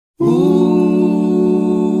Ooh,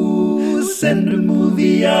 send a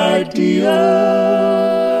movie idea.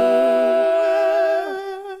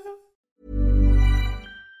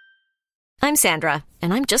 I'm Sandra,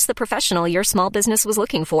 and I'm just the professional your small business was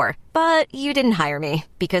looking for. But you didn't hire me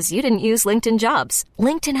because you didn't use LinkedIn Jobs.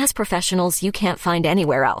 LinkedIn has professionals you can't find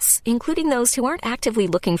anywhere else, including those who aren't actively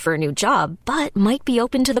looking for a new job, but might be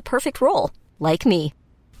open to the perfect role, like me.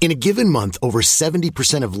 In a given month, over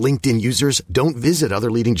 70% of LinkedIn users don't visit other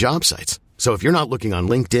leading job sites. So if you're not looking on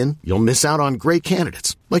LinkedIn, you'll miss out on great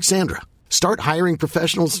candidates like Sandra. Start hiring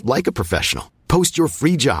professionals like a professional. Post your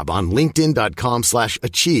free job on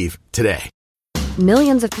linkedin.com/achieve today.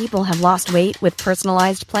 Millions of people have lost weight with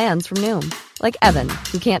personalized plans from Noom. Like Evan,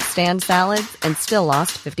 who can't stand salads and still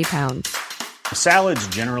lost 50 pounds. Salads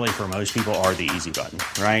generally for most people are the easy button,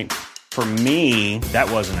 right? For me,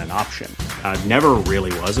 that wasn't an option. I never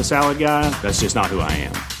really was a salad guy. That's just not who I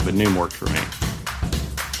am. But Noom worked for me.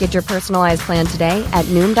 Get your personalized plan today at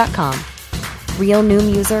Noom.com. Real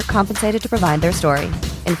Noom user compensated to provide their story.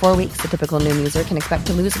 In 4 weeks, the typical Noom user can expect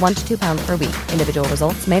to lose 1 to 2 pounds per week. Individual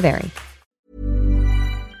results may vary.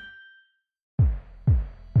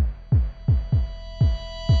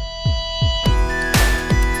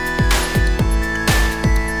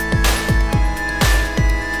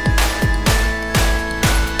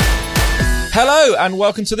 Hello and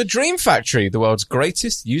welcome to the Dream Factory, the world's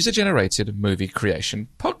greatest user-generated movie creation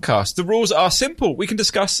podcast. The rules are simple. We can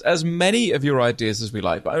discuss as many of your ideas as we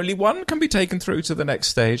like, but only one can be taken through to the next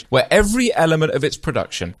stage, where every element of its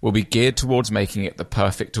production will be geared towards making it the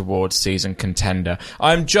perfect awards season contender.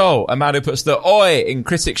 I'm Joel, a man who puts the oi in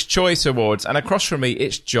Critics' Choice Awards, and across from me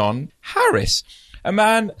it's John Harris, a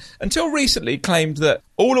man until recently claimed that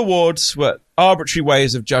all awards were arbitrary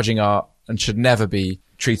ways of judging art and should never be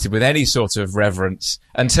treated with any sort of reverence,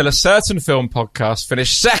 until a certain film podcast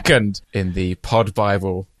finished second in the Pod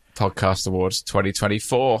Bible Podcast Awards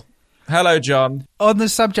 2024. Hello, John. On the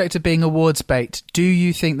subject of being awards bait, do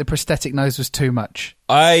you think the prosthetic nose was too much?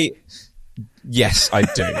 Yes, I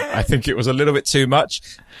do. I think it was a little bit too much,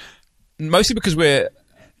 mostly because we're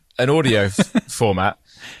an audio format.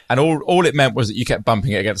 And all it meant was that you kept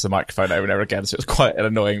bumping it against the microphone over and over again, so it was quite an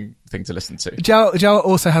annoying thing to listen to. Joel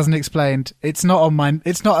also hasn't explained. It's not on mine.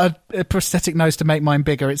 It's not a prosthetic nose to make mine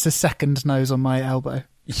bigger. It's a second nose on my elbow.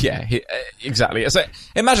 Yeah, exactly. So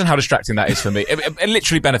imagine how distracting that is for me. It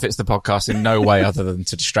literally benefits the podcast in no way other than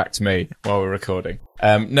to distract me while we're recording.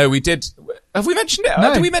 No, we did. Have we mentioned it?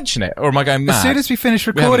 No. Did we mention it? Or am I going mad? As soon as we finished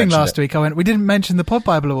recording last week, I went, we didn't mention the Pod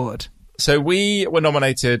Bible Award. So we were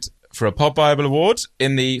nominated for a Pod Bible Award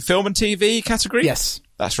in the film and TV category. Yes.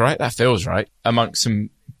 That's right. That feels right. Amongst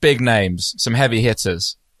some big names, some heavy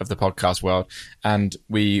hitters of the podcast world. And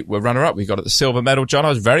we were runner-up. We got the silver medal. John, I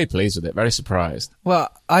was very pleased with it. Very surprised. Well,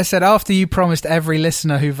 I said after you promised every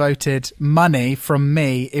listener who voted money from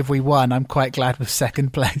me if we won, I'm quite glad with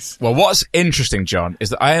second place. Well, what's interesting, John,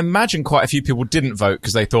 is that I imagine quite a few people didn't vote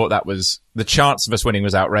because they thought that was the chance of us winning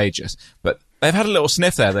was outrageous. But they've had a little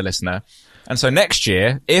sniff there, the listener. And so next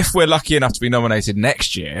year, if we're lucky enough to be nominated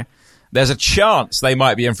next year, there's a chance they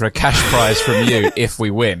might be in for a cash prize from you if we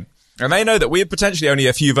win. And they know that we're potentially only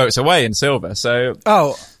a few votes away in silver. So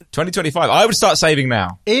 2025, I would start saving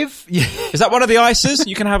now. Is that one of the ISAs?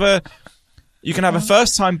 You can have a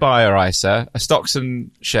first-time buyer ISA, a stocks and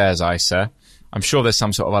shares ISA. I'm sure there's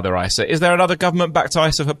some sort of other ISA. Is there another government-backed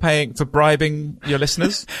ISA for bribing your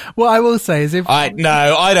listeners? What I will say is I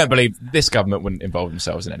don't believe this government wouldn't involve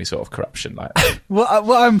themselves in any sort of corruption like that. What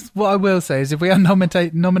I will say is if we are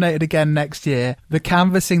nominated again next year, the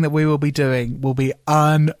canvassing that we will be doing will be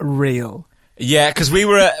unreal. Yeah, because we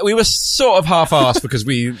were sort of half-assed because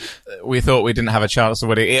we thought we didn't have a chance of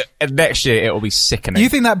winning. Next year it will be sickening. You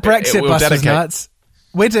think that Brexit bus was nuts?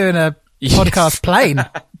 We're doing a podcast plane.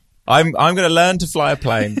 I'm going to learn to fly a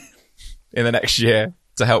plane in the next year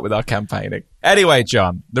to help with our campaigning. Anyway,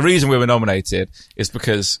 John, the reason we were nominated is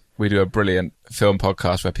because we do a brilliant film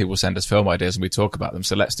podcast where people send us film ideas and we talk about them.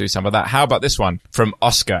 So let's do some of that. How about this one from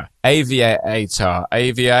Oscar? Aviator,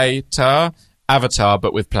 Avatar,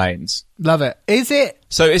 but with planes. Love it. Is it?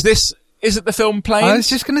 So is it the film Planes? I was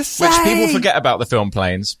just going to say. Which people forget about the film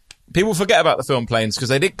Planes. People forget about the film Planes because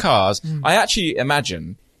they did Cars. I actually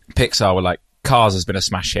imagine Pixar were like, Cars has been a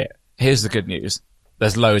smash hit. Here's the good news.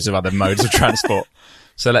 There's loads of other modes of transport.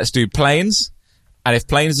 So let's do planes. And if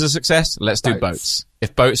planes is a success, let's do boats.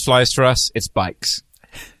 If boats flies for us, it's bikes.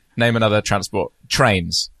 Name another transport.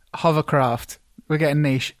 Trains. Hovercraft. We're getting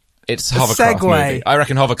niche. It's Hovercraft Segway. movie. I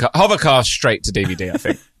reckon Hovercraft straight to DVD, I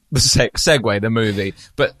think. The Segway, the movie.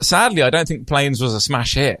 But sadly, I don't think Planes was a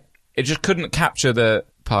smash hit. It just couldn't capture the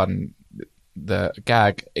the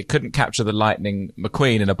gag, it couldn't capture the Lightning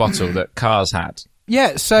McQueen in a bottle that Cars had.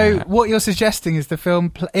 Yeah, so what you're suggesting is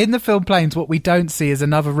in the film Planes, what we don't see is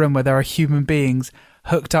another room where there are human beings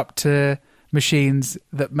hooked up to machines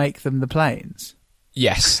that make them the planes.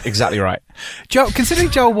 Yes, exactly right. Considering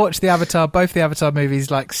Joel watched both the Avatar movies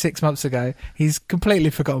like 6 months ago, he's completely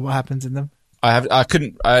forgotten what happens in them. Do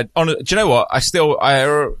you know what?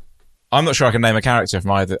 I'm not sure I can name a character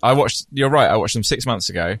from either. You're right, I watched them 6 months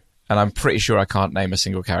ago, and I'm pretty sure I can't name a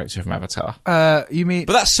single character from Avatar. You mean...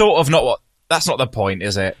 But that's sort of that's not the point,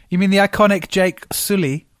 is it? You mean the iconic Jake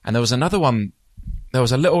Sully? And there was another one. There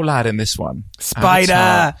was a little lad in this one.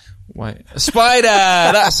 Spider! Spider!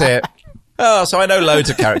 That's it. Oh, so I know loads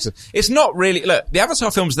of characters. It's not really... Look, the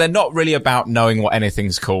Avatar films, they're not really about knowing what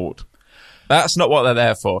anything's called. That's not what they're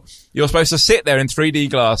there for. You're supposed to sit there in 3D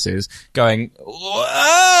glasses going,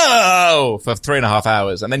 whoa, for 3.5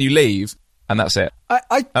 hours, and then you leave, and that's it.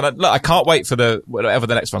 I can't wait for whatever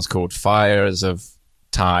the next one's called, Fires of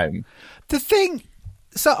Time.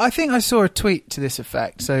 So I think I saw a tweet to this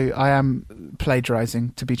effect, so I am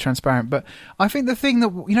plagiarising to be transparent, but I think the thing that,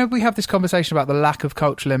 we have this conversation about the lack of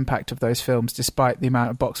cultural impact of those films despite the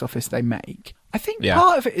amount of box office they make. I think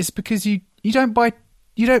part of it is because you don't buy...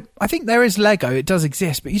 I think there is Lego, it does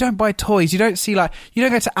exist, but you don't buy toys. You don't see you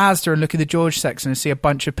don't go to Asda and look in the George section and see a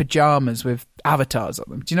bunch of pajamas with avatars on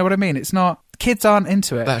them. Do you know what I mean? It's not, kids aren't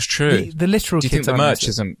into it. That's true. The literal Do you kids think the aren't merch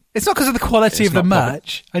isn't? It's not because of the quality of the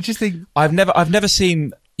merch. I just think I've never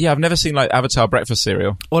seen like Avatar breakfast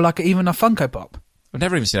cereal. Or like even a Funko Pop. I've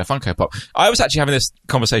never even seen a Funko Pop. I was actually having this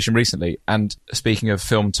conversation recently, and speaking of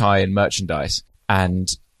film tie-in merchandise, and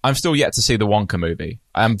I'm still yet to see the Wonka movie.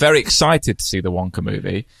 I'm very excited to see the Wonka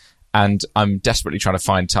movie, and I'm desperately trying to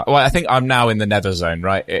find time. Well, I think I'm now in the nether zone,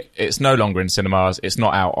 right? It's no longer in cinemas. It's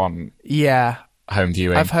not out on home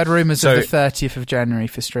viewing. I've heard rumours of the 30th of January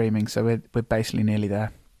for streaming, so we're basically nearly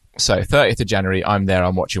there. So 30th of January, I'm there.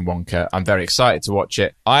 I'm watching Wonka. I'm very excited to watch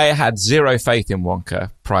it. I had zero faith in Wonka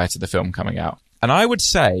prior to the film coming out. And I would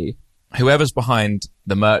say whoever's behind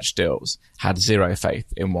the merch deals had zero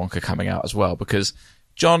faith in Wonka coming out as well, because...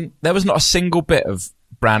 John, there was not a single bit of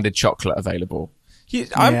branded chocolate available.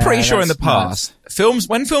 I'm pretty sure in the past,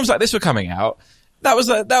 when films like this were coming out, that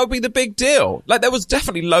would be the big deal. Like, there was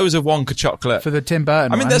definitely loads of Wonka chocolate. For the Tim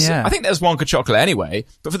Burton one, I think there's Wonka chocolate anyway,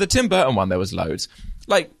 but for the Tim Burton one, there was loads.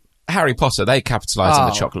 Like, Harry Potter, they capitalised on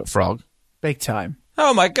the chocolate frog. Big time.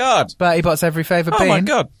 Oh my God. Bertie Bott's Every Favour Bean. Oh my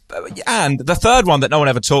God. And the third one that no one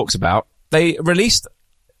ever talks about, they released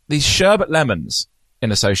these sherbet lemons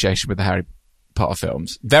in association with the Harry Potter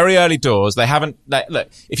films. Very early doors. They haven't... look,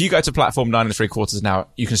 if you go to platform 9 3/4 now,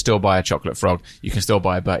 you can still buy a chocolate frog. You can still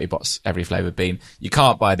buy a Bertie Bott's Every Flavoured Bean. You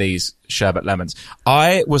can't buy these sherbet lemons.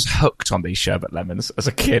 I was hooked on these sherbet lemons as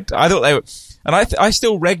a kid. I thought they were... And I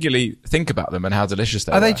still regularly think about them and how delicious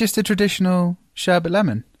they were. Are they just a traditional sherbet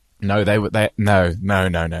lemon? No, no. There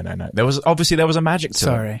was a magic to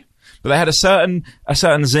them. Sorry. But they had a certain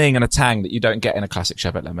zing and a tang that you don't get in a classic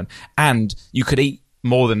sherbet lemon. And you could eat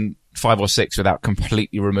more than 5 or 6 without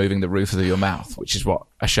completely removing the roof of your mouth, which is what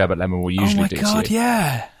a sherbet lemon will usually do to you. Oh my God,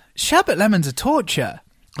 yeah. Sherbet lemons are torture.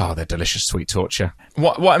 Oh, they're delicious, sweet torture.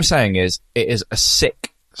 What I'm saying is, it is a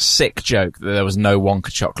sick joke that there was no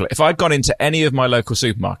Wonka chocolate. If I'd gone into any of my local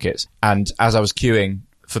supermarkets, and as I was queuing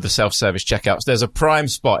for the self-service checkouts, there's a prime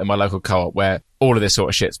spot in my local co-op where all of this sort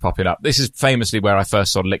of shit's popping up. This is famously where I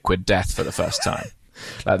first saw Liquid Death for the first time.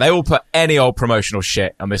 Like, they all put any old promotional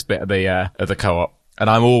shit on this bit of the co-op. And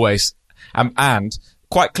I'm always, and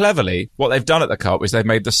quite cleverly, what they've done at the co-op is they've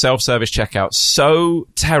made the self-service checkout so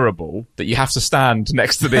terrible that you have to stand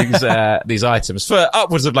next to these items for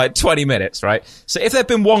upwards of like 20 minutes, right? So if there'd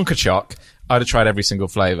been Wonka Choc, I'd have tried every single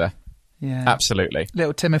flavour. Yeah. Absolutely.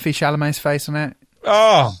 Little Timothée Chalamet's face on it.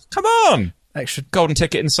 Oh, come on! Extra golden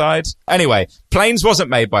ticket inside. Anyway, Planes wasn't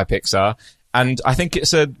made by Pixar, and I think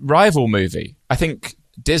it's a rival movie. I think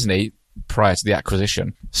Disney, prior to the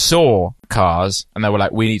acquisition, saw Cars and they were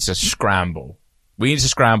like, we need to scramble. We need to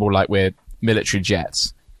scramble like we're military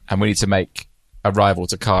jets, and we need to make a rival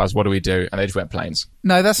to Cars. What do we do? And they just went Planes.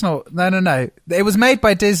 No, that's not... No. It was made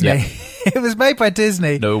by Disney. Yeah. It was made by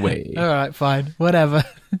Disney. No way. All right, fine. Whatever.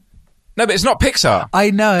 No, but it's not Pixar.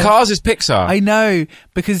 I know. Cars is Pixar. I know,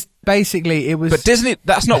 because basically it was... But Disney...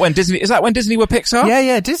 That's not when Disney... Is that when Disney were Pixar?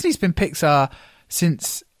 Yeah. Disney's been Pixar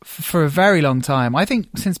since... for a very long time. I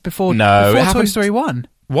think since before Toy Story 1.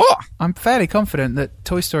 What? I'm fairly confident that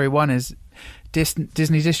Toy Story 1 is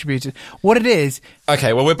Disney distributed. What it is...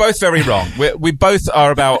 Okay, well, we're both very wrong. We both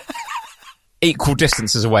are about equal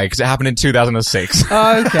distances away, because it happened in 2006.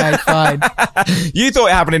 Okay, fine. You thought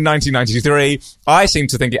it happened in 1993. I seem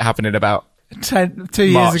to think it happened in about 2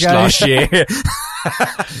 years March ago. last year.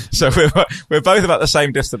 So we're both about the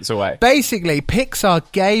same distance away. Basically,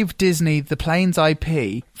 Pixar gave Disney the Planes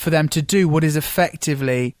IP for them to do what is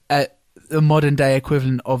effectively a modern day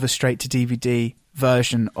equivalent of a straight to DVD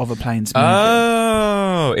version of a Planes movie.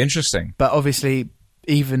 Oh, interesting. But obviously,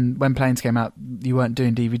 even when Planes came out, you weren't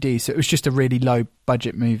doing DVD, so it was just a really low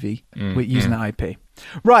budget movie with using that IP.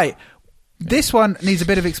 Right. This one needs a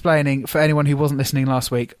bit of explaining for anyone who wasn't listening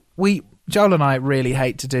last week. Joel and I really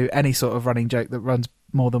hate to do any sort of running joke that runs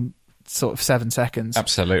more than sort of 7 seconds.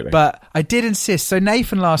 Absolutely. But I did insist. So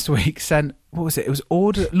Nathan last week sent, what was it? It was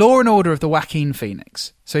Law and Order of the Joaquin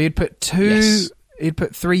Phoenix. So he'd put he'd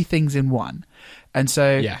put 3 things in one. And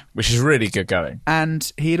so... Yeah, which is really good going.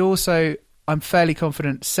 And he'd also, I'm fairly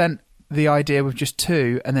confident, sent the idea with just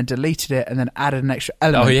 2 and then deleted it and then added an extra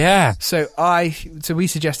element. Oh, yeah. So we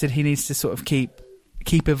suggested he needs to sort of keep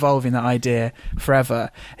evolving that idea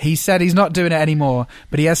forever. He said he's not doing it anymore,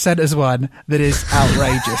 but he has sent us one that is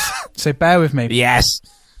outrageous. So bear with me. Yes.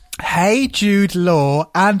 Hey Jude,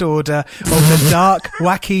 Law and Order of the Dark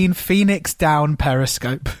Joaquin Phoenix Down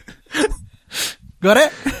Periscope. Got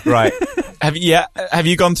it? Right. Have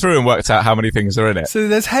you gone through and worked out how many things are in it? So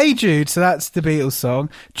there's Hey Jude, so that's the Beatles song.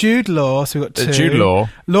 Jude Law, so we've got 2. Jude Law.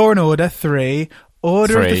 Law and Order, 3.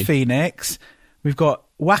 Order of 3. the Phoenix. We've got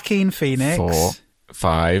Joaquin Phoenix. 4.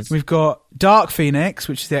 5. We've got Dark Phoenix,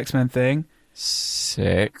 which is the X-Men thing.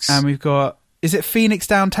 6. And we've got, is it Phoenix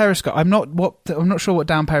Down Periscope? I'm not sure what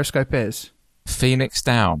Down Periscope is. Phoenix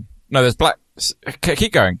Down. No, there's Black.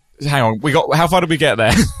 Keep going. Hang on. How far did we get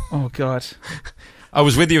there? Oh God. I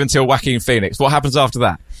was with you until Joaquin Phoenix. What happens after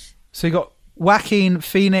that? So you got Joaquin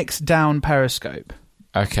Phoenix Down Periscope.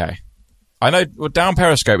 Okay. I know. Well, Down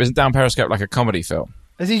Periscope, isn't Down Periscope like a comedy film?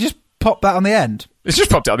 Has he just popped that on the end? It's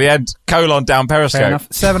just popped it on the end. : Down Periscope. Fair enough.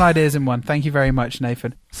 7 ideas in one. Thank you very much,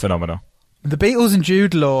 Nathan. Phenomenal. The Beatles and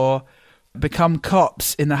Jude Law become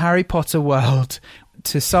cops in the Harry Potter world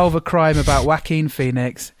to solve a crime about Joaquin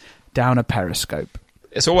Phoenix down a periscope.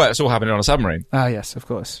 It's all happening on a submarine. Ah, yes, of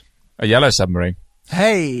course. A yellow submarine.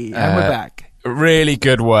 Hey, and we're back. Really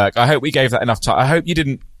good work. I hope we gave that enough time. I hope you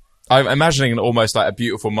didn't... I'm imagining almost like a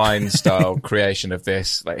Beautiful Mind style creation of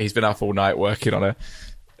this. Like he's been up all night working on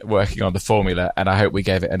the formula, and I hope we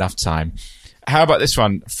gave it enough time. How about this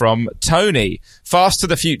one from Tony? Fast to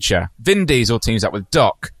the Future. Vin Diesel teams up with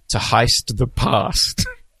Doc to heist the past.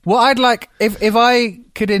 What I'd like, if I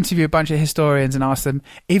could interview a bunch of historians and ask them,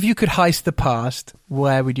 if you could heist the past,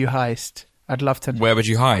 where would you heist? I'd love to know. Where would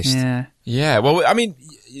you heist? Yeah. Yeah, well, I mean,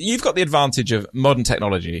 you've got the advantage of modern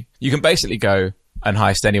technology. You can basically go and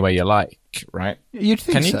heist anywhere you like, right? You'd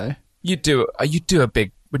think so. Wouldn't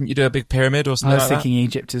you do a big pyramid or something I was like thinking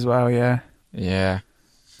Egypt as well, yeah. that? Yeah.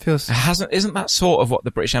 Isn't that sort of what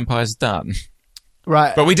the British Empire's done?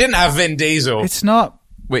 Right. But we didn't have Vin Diesel. It's not...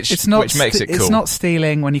 Which makes it cool. It's not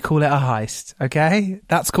stealing when you call it a heist, okay?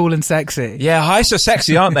 That's cool and sexy. Yeah, heists are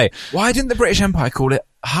sexy, aren't they? Why didn't the British Empire call it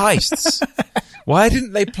heists? Why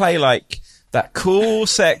didn't they play like that cool,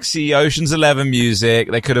 sexy Ocean's 11 music?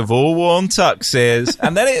 They could have all worn tuxes,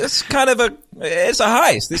 and then it's kind of it's a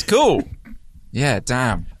heist. It's cool. Yeah,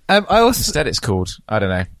 damn. Instead, it's called, I don't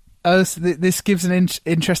know. This gives an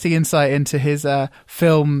interesting insight into his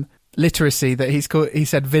film literacy that he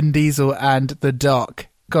said Vin Diesel and the Doc.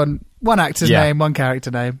 Gone one actor's name, one character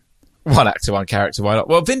name. One actor, one character, why not?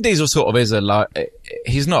 Well, Vin Diesel sort of is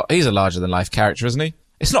he's a larger than life character, isn't he?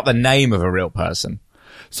 It's not the name of a real person.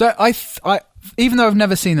 So I even though I've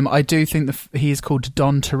never seen them, I do think he is called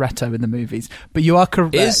Don Toretto in the movies. But you are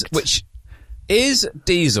correct. Is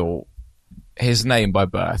Diesel his name by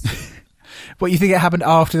birth? What, you think it happened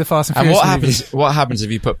after the Fast and Furious movies? What happens if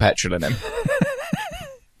you put petrol in him?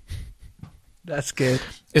 That's good.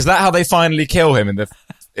 Is that how they finally kill him in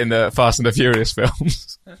the Fast and the Furious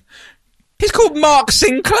films? He's called Mark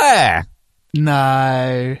Sinclair.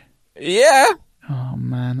 No. Yeah. Oh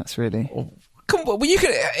man, that's really. Come on,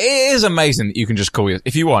 it is amazing that you can just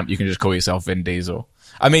if you want, you can just call yourself Vin Diesel.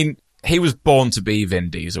 I mean, he was born to be Vin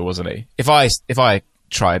Diesel, wasn't he? If I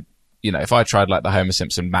tried like the Homer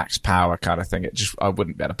Simpson Max Power kind of thing, I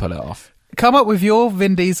wouldn't be able to pull it off. Come up with your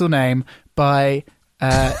Vin Diesel name by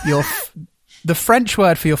the French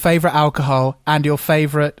word for your favourite alcohol and your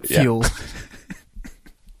favourite fuel.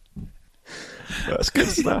 That's good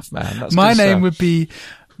stuff, man. My name would be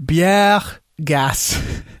Bière Gas.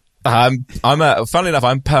 Funnily enough,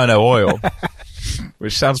 I'm Pernod Oil,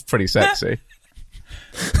 which sounds pretty sexy.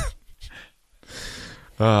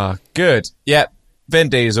 Good. Yeah. Vin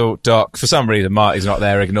Diesel, Doc. For some reason, Marty's not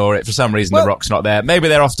there. Ignore it. For some reason, The Rock's not there. Maybe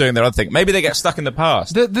they're off doing their other thing. Maybe they get stuck in the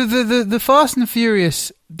past. The Fast and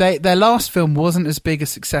Furious, their last film wasn't as big a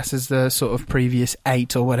success as the sort of previous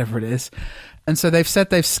 8 or whatever it is. And so they've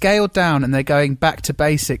said they've scaled down and they're going back to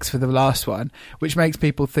basics for the last one, which makes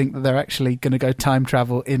people think that they're actually going to go time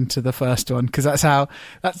travel into the first one. Because that's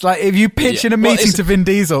like, if you pitch in a meeting to Vin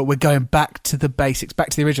Diesel, we're going back to the basics,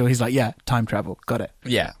 back to the original. He's like, yeah, time travel. Got it.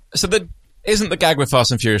 Yeah. So isn't the gag with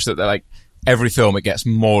Fast and Furious that they're like, every film it gets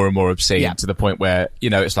more and more obscene to the point where,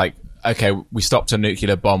 it's like, okay, we stopped a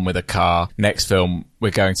nuclear bomb with a car. Next film,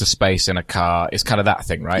 we're going to space in a car. It's kind of that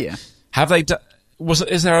thing, right? Yeah. Have they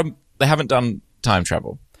they haven't done time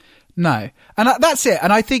travel? No. And that's it.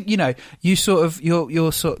 And I think, you sort of,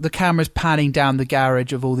 you're sort of, the camera's panning down the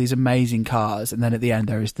garage of all these amazing cars. And then at the end,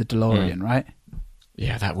 there is the DeLorean, right?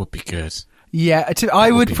 Yeah, that would be good. Yeah, I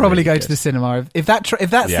would probably go to the cinema. If that's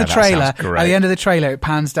the trailer, at the end of the trailer, it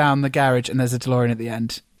pans down the garage and there's a DeLorean at the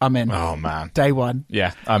end. I'm in. Oh, man. Day one.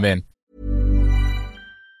 Yeah, I'm in.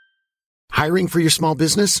 Hiring for your small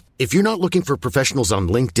business? If you're not looking for professionals on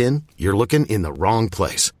LinkedIn, you're looking in the wrong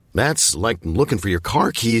place. That's like looking for your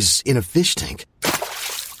car keys in a fish tank.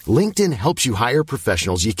 LinkedIn helps you hire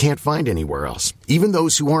professionals you can't find anywhere else, even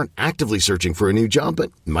those who aren't actively searching for a new job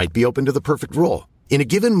but might be open to the perfect role. In a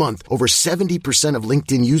given month, over 70% of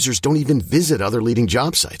LinkedIn users don't even visit other leading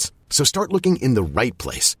job sites. So start looking in the right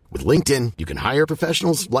place. With LinkedIn, you can hire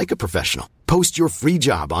professionals like a professional. Post your free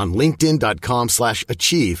job on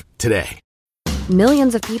linkedin.com/achieve today.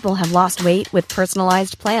 Millions of people have lost weight with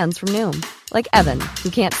personalized plans from Noom. Like Evan, who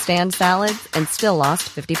can't stand salads and still lost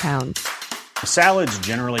 50 pounds. Salads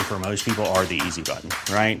generally for most people are the easy button,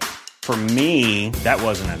 right? For me, that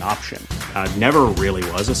wasn't an option. I never really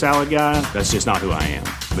was a salad guy. That's just not who I am.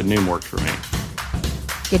 But Noom worked for me.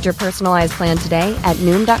 Get your personalized plan today at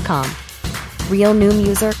Noom.com. Real Noom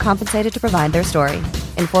user compensated to provide their story.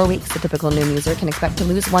 In 4 weeks, the typical Noom user can expect to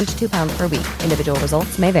lose 1 to 2 pounds per week. Individual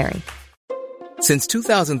results may vary. Since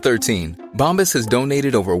 2013, Bombas has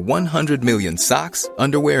donated over 100 million socks,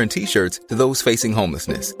 underwear, and T-shirts to those facing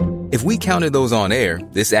homelessness. If we counted those on air,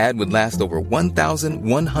 this ad would last over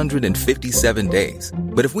 1,157 days.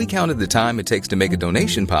 But if we counted the time it takes to make a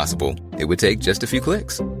donation possible, it would take just a few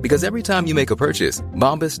clicks. Because every time you make a purchase,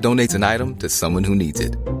 Bombas donates an item to someone who needs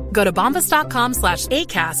it. Go to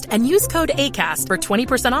bombas.com/ACAST and use code ACAST for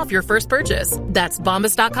 20% off your first purchase. That's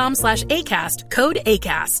bombas.com/ACAST, code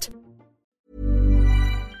ACAST.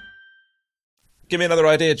 Give me another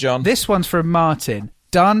idea, John. This one's from Martin.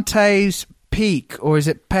 Dante's Peak, or is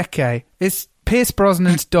it Peque? It's Pierce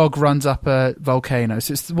Brosnan's dog runs up a volcano.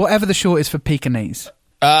 So it's whatever the short is for Pekingese.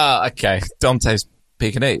 Okay. Dante's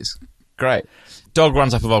Pekingese. Great. Dog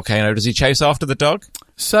runs up a volcano. Does he chase after the dog?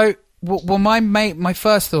 So, well, my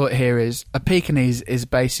first thought here is a Pekingese is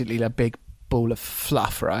basically a big ball of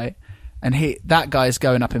fluff, right? And that guy's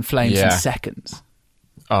going up in flames in seconds.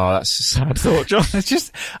 Oh, that's a sad thought, John.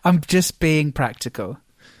 I'm just being practical.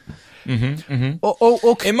 Mm-hmm.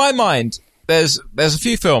 Or in my mind, there's a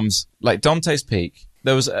few films like Dante's Peak.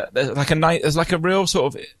 There's like a real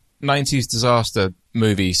sort of 90s disaster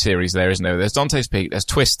movie series there, isn't there? There's Dante's Peak. There's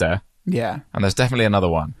Twister. Yeah, and there's definitely another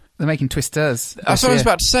one. They're making Twisters. That's what I was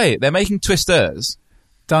about to say. They're making Twisters.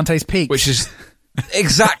 Dante's Peak, which is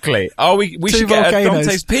exactly. We should get a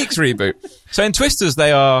Dante's Peaks reboot. So in Twisters,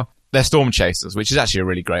 they're storm chasers, which is actually a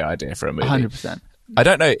really great idea for a movie. 100%. I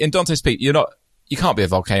don't know. In Dante's Peak, you can't be a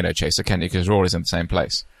volcano chaser, can you? Because you're always in the same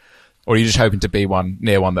place. Or are you just hoping to be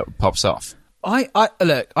near one that pops off?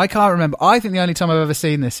 Look, I can't remember. I think the only time I've ever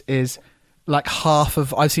seen this is like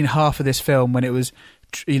I've seen half of this film when it was,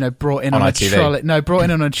 brought in on a trolley. No, brought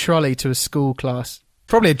in on a trolley to a school class.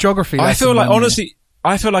 Probably a geography lesson.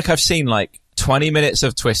 I feel like I've seen like 20 minutes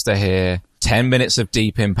of Twister here, 10 minutes of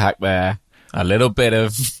Deep Impact there, a little bit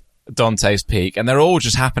of Dante's Peak, and they're all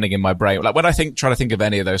just happening in my brain. Like when I try to think of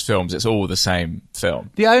any of those films, it's all the same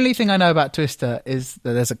film. The only thing I know about Twister is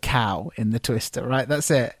that there's a cow in the Twister, right?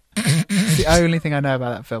 That's it. It's the only thing I know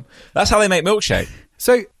about that film. That's how they make milkshake.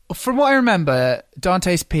 So, from what I remember,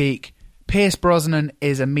 Dante's Peak, Pierce Brosnan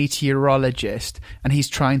is a meteorologist, and he's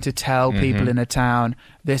trying to tell people in a town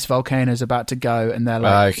this volcano's about to go, and they're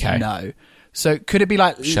like, okay. No. So, could it be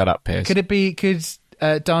like... Shut up, Pierce.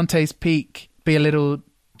 Could Dante's Peak be a little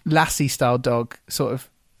Lassie-style dog sort of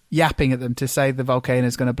yapping at them to say the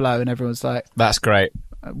volcano's going to blow, and everyone's like... That's great.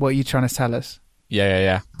 What are you trying to tell us?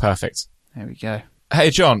 Yeah. Perfect. There we go. Hey,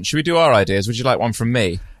 John, should we do our ideas? Would you like one from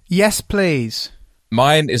me? Yes, please.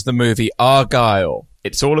 Mine is the movie Argyle.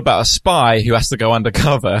 It's all about a spy who has to go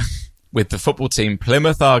undercover with the football team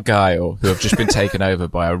Plymouth Argyle, who have just been taken over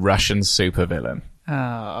by a Russian supervillain.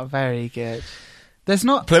 Oh, very good. There's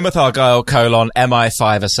not... Plymouth Argyle,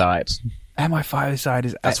 MI5 aside. MI5 aside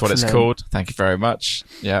is That's excellent. what it's called. Thank you very much.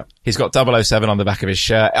 Yeah. He's got 007 on the back of his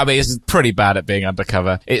shirt. I mean, it's pretty bad at being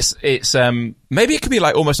undercover. It's maybe it could be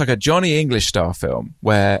like almost like a Johnny English style film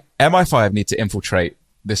where MI5 need to infiltrate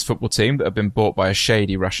this football team that have been bought by a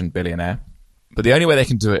shady Russian billionaire. But the only way they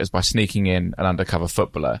can do it is by sneaking in an undercover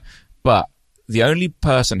footballer. But the only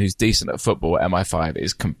person who's decent at football at MI5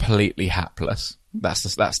 is completely hapless.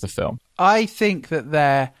 That's the film. I think that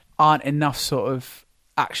there aren't enough sort of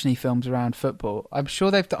actiony films around football. I'm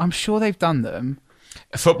sure they've done them.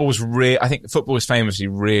 I think football is famously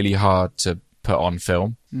really hard to put on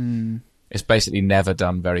film. It's basically never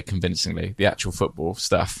done very convincingly. The actual football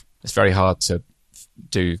stuff, it's very hard to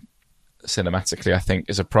do cinematically, I think,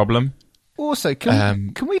 is a problem. Also,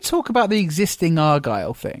 can we talk about the existing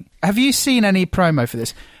Argyle thing? Have you seen any promo for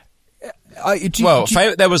this?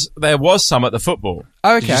 There was some at the football.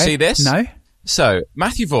 Oh, okay. Did you see this? No. So,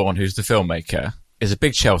 Matthew Vaughn, who's the filmmaker, is a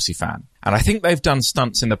big Chelsea fan. And I think they've done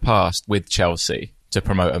stunts in the past with Chelsea to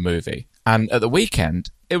promote a movie. And at the weekend,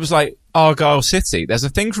 it was like Argyle City. There's a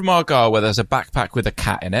thing from Argyle where there's a backpack with a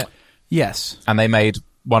cat in it. Yes. And they made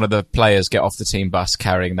one of the players get off the team bus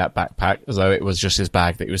carrying that backpack as though it was just his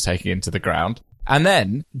bag that he was taking into the ground. And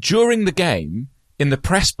then, during the game, in the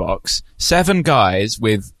press box, 7 guys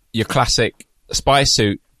with your classic spy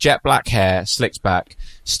suit, jet black hair, slicked back,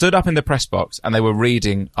 stood up in the press box and they were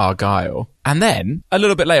reading Argyle. And then, a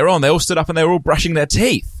little bit later on, they all stood up and they were all brushing their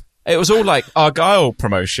teeth. It was all like Argyle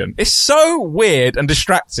promotion. It's so weird and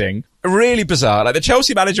distracting. Really bizarre. Like, the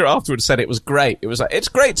Chelsea manager afterwards said it was great. It was like, it's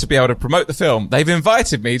great to be able to promote the film. They've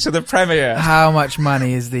invited me to the premiere. How much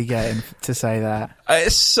money is he getting to say that?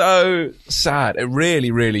 It's so sad. It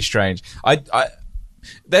really, really strange.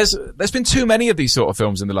 There's been too many of these sort of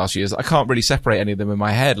films in the last few years. I can't really separate any of them in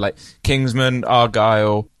my head. Like Kingsman,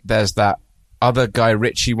 Argyle. There's that other Guy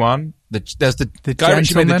Ritchie one. There's the Guy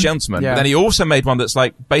Ritchie made The Gentleman. Yeah. But then he also made one that's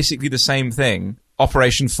like basically the same thing.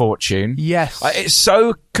 Operation Fortune. Yes. It's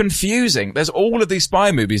so confusing. There's all of these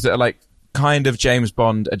spy movies that are like kind of James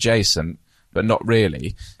Bond adjacent, but not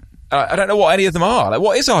really. I don't know what any of them are. Like,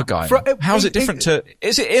 what is Argyle? How's it different to...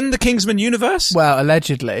 Is it in the Kingsman universe? Well,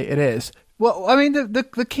 allegedly it is. Well, I mean,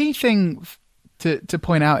 the key thing to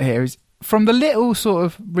point out here is, from the little sort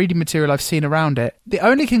of reading material I've seen around it, the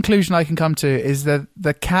only conclusion I can come to is that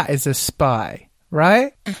the cat is a spy,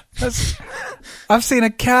 right? I've seen a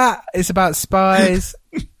cat. It's about spies.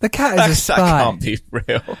 The cat is a spy. That can't be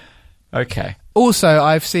real. Okay. Also,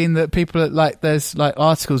 I've seen that people there's like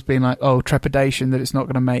articles being like, oh, trepidation that it's not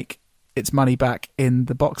going to make its money back in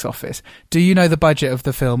the box office. Do you know the budget of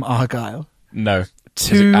the film Argyle? No.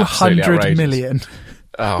 200 million.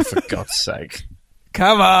 Oh, for God's sake.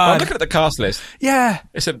 Come on. I'm looking at the cast list. Yeah.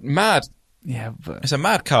 It's a mad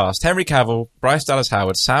cast. Henry Cavill, Bryce Dallas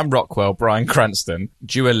Howard, Sam Rockwell, Bryan Cranston,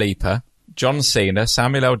 Dua Lipa, John Cena,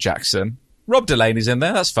 Samuel L. Jackson. Rob Delaney's in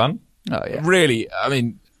there. That's fun. Oh, yeah. Really, I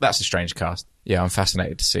mean, that's a strange cast. Yeah, I'm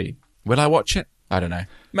fascinated to see. Will I watch it? I don't know.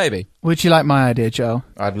 Maybe. Would you like my idea, Joel?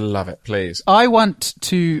 I'd love it, please. I want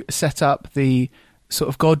to set up the sort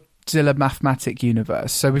of Godzilla mathematic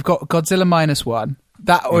universe. So we've got Godzilla -1.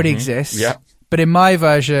 That already exists. Yeah. But in my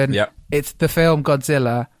version, Yep. it's the film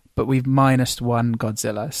Godzilla, but we've -1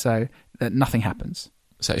 Godzilla, so that nothing happens.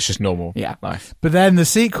 So it's just normal Yeah. life. But then the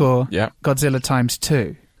sequel, Yeah. Godzilla ×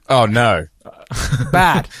 2. Oh, no.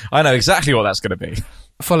 Bad. I know exactly what that's going to be.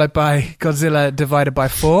 Followed by Godzilla divided by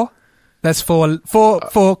 4. That's four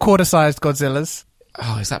quarter-sized Godzillas.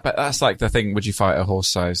 Oh, is that bad? That's like the thing, would you fight a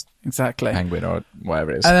horse-sized Exactly. penguin or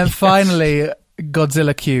whatever it is? And then finally,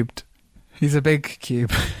 Godzilla cubed. He's a big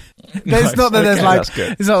cube. It's not that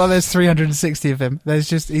it's not that there's 360 of him. There's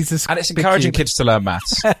just and it's encouraging kids to learn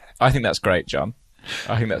maths. I think that's great, John.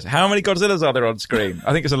 I think that's how many Godzillas are there on screen?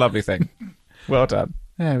 I think it's a lovely thing. Well done.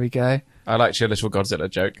 There we go. I liked your little Godzilla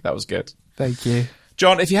joke. That was good. Thank you,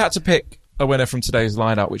 John. If you had to pick a winner from today's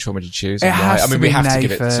lineup, which one would you choose? It has to be we have Nathan. to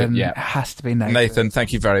give it to It has to be Nathan. Nathan,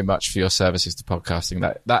 thank you very much for your services to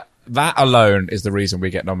podcasting. That alone is the reason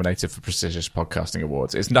we get nominated for prestigious podcasting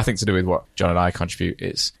awards. It's nothing to do with what John and I contribute.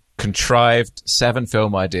 It's contrived 7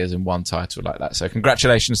 film ideas in one title like that. So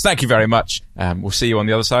congratulations. Thank you very much. We'll see you on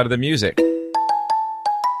the other side of the music.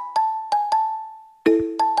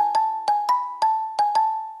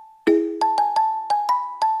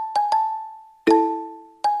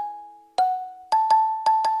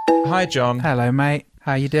 Hi, John. Hello, mate.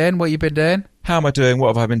 How you doing? What you been doing? How am I doing? What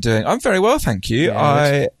have I been doing? I'm very well, thank you.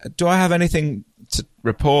 Do I have anything to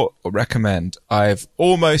report or recommend? I've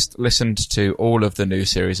almost listened to all of the new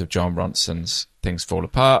series of John Ronson's Things Fall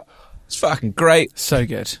Apart. It's fucking great. So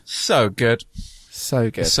good. So good. So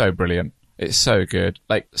good. So brilliant. It's so good.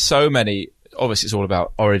 Like, so many, obviously it's all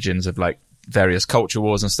about origins of like various culture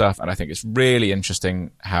wars and stuff, and I think it's really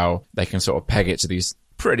interesting how they can sort of peg it to these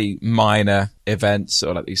pretty minor events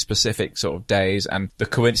or like these specific sort of days, and the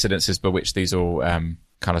coincidences by which these all kind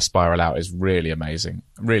of spiral out is really amazing.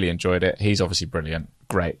 Really enjoyed it. He's obviously brilliant.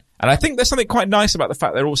 Great. And I think there's something quite nice about the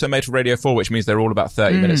fact they're also made for Radio 4, which means they're all about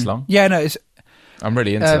 30 minutes long. Yeah, no, I'm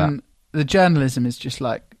really into that. The journalism is just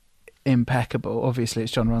like impeccable. Obviously,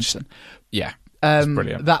 it's John Ronson. Yeah, it's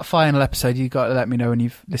brilliant. That final episode, you've got to let me know when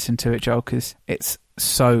you've listened to it, Joel, because it's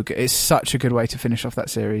so good. It's such a good way to finish off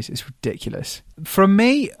that series. It's ridiculous. From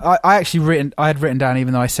me, I had written down,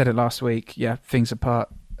 even though I said it last week, yeah, Things Apart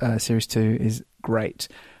Series 2 is great.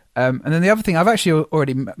 And then the other thing, I've actually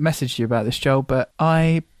already messaged you about this, Joel, but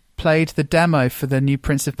I played the demo for the new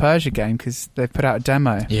Prince of Persia game because they've put out a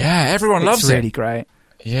demo. Yeah, everyone loves it. It's really great.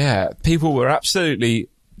 Yeah, people were absolutely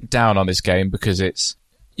down on this game because it's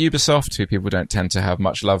Ubisoft, who people don't tend to have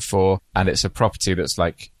much love for, and it's a property that's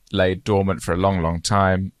like laid dormant for a long, long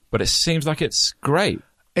time, but it seems like it's great.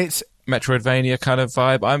 It's Metroidvania kind of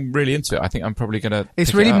vibe. I'm really into it. I think I'm probably going to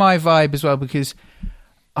It's really my vibe as well, because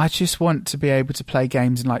I just want to be able to play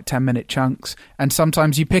games in like 10-minute chunks, and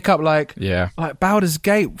sometimes you pick up like Baldur's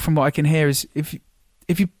Gate, from what I can hear, is if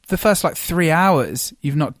you the first like 3 hours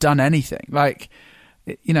you've not done anything. Like,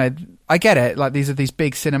 you know, I get it, like these are these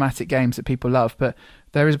big cinematic games that people love, but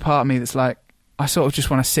there is a part of me that's like, I sort of just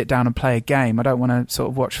want to sit down and play a game. I don't want to sort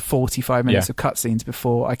of watch 45 minutes of cutscenes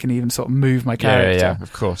before I can even sort of move my character. Yeah,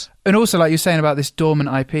 of course. And also, like you're saying about this dormant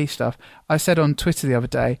IP stuff, I said on Twitter the other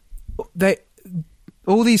day,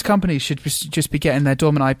 all these companies should just be getting their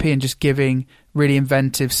dormant IP and just giving really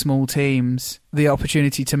inventive small teams the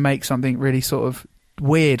opportunity to make something really sort of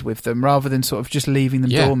weird with them, rather than sort of just leaving them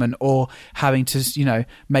dormant or having to, you know,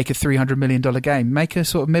 make a $300 million game. Make a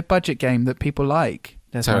sort of mid-budget game that people like.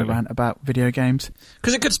 There's no rant about video games.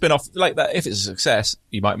 Because it could spin off like that. If it's a success,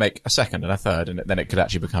 you might make a second and a third, and then it could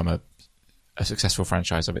actually become a successful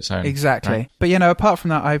franchise of its own. Exactly. Right? But, you know, apart from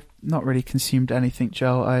that, I've not really consumed anything,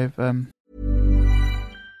 Joel.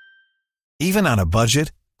 Even on a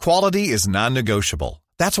budget, quality is non-negotiable.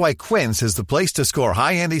 That's why Quince is the place to score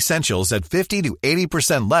high-end essentials at 50 to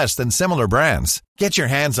 80% less than similar brands. Get your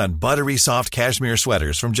hands on buttery soft cashmere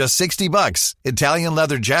sweaters from just $60, Italian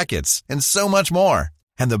leather jackets, and so much more.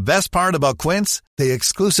 And the best part about Quince, they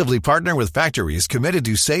exclusively partner with factories committed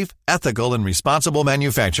to safe, ethical, and responsible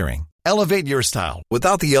manufacturing. Elevate your style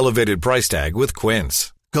without the elevated price tag with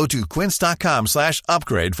Quince. Go to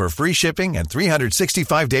quince.com/upgrade for free shipping and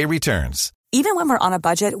 365-day returns. Even when we're on a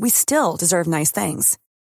budget, we still deserve nice things.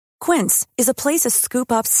 Quince is a place to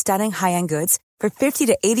scoop up stunning high-end goods for 50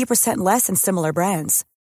 to 80% less than similar brands.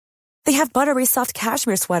 They have buttery soft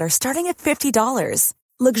cashmere sweaters starting at $50,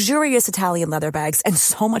 luxurious Italian leather bags, and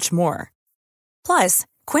so much more. Plus,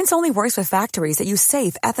 Quince only works with factories that use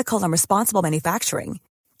safe, ethical, and responsible manufacturing.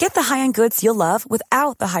 Get the high-end goods you'll love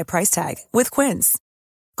without the high price tag with Quince.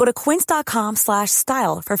 Go to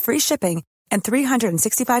quince.com/style for free shipping and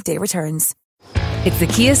 365-day returns. It's the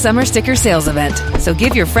Kia Summer Sticker Sales Event, so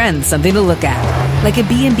give your friends something to look at. Like a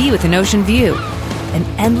B&B with an ocean view, an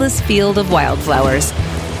endless field of wildflowers,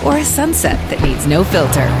 or a sunset that needs no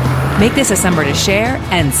filter. Make this a summer to share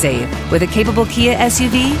and save with a capable Kia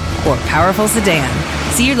SUV or powerful sedan.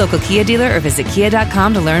 See your local Kia dealer or visit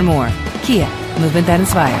kia.com to learn more. Kia, movement that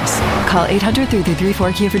inspires. Call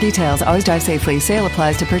 800-3334-KIA for details. Always drive safely. Sale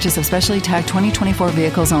applies to purchase of specially tagged 2024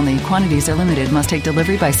 vehicles only. Quantities are limited. Must take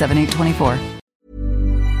delivery by 7/8/24.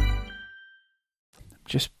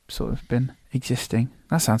 Just sort of been existing.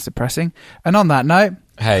 That sounds depressing. And on that note...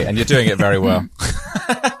 Hey, and you're doing it very well.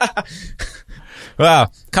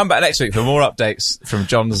 Well, come back next week for more updates from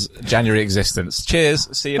John's January existence. Cheers.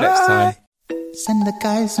 See you next time. Send the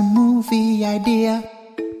guys a movie idea.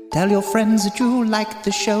 Tell your friends that you like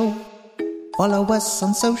the show. Follow us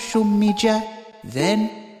on social media.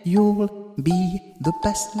 Then you'll be the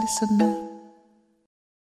best listener.